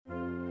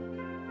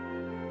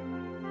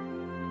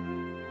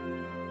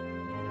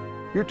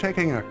You're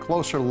taking a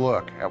closer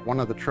look at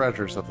one of the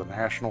treasures of the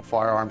National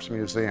Firearms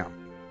Museum.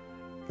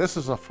 This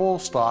is a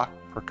full-stock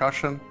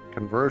percussion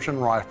conversion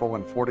rifle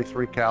in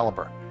 .43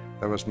 caliber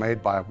that was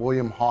made by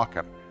William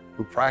Hawken,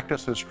 who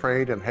practiced his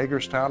trade in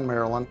Hagerstown,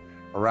 Maryland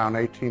around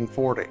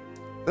 1840.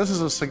 This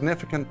is a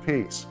significant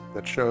piece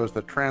that shows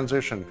the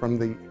transition from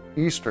the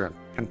Eastern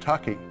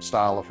Kentucky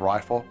style of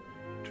rifle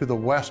to the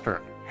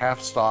Western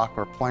half-stock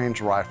or plains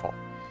rifle.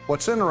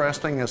 What's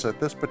interesting is that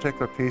this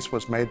particular piece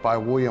was made by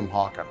William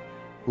Hawken,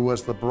 who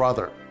was the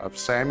brother of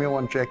Samuel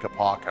and Jacob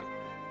Hawken,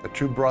 the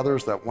two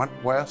brothers that went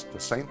west to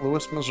St.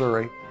 Louis,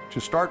 Missouri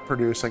to start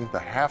producing the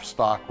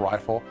half-stock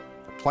rifle,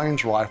 the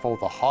plains rifle,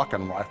 the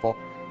Hawken rifle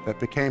that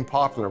became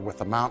popular with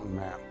the mountain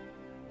man.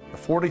 The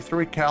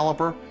 .43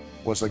 caliber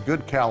was a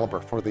good caliber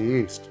for the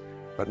East,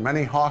 but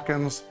many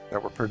Hawkens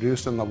that were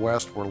produced in the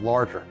West were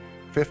larger.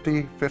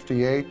 50,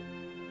 58,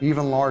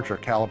 even larger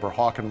caliber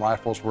Hawken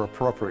rifles were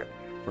appropriate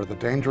for the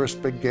dangerous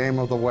big game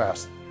of the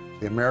West,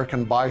 the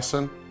American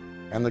bison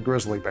and the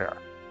grizzly bear.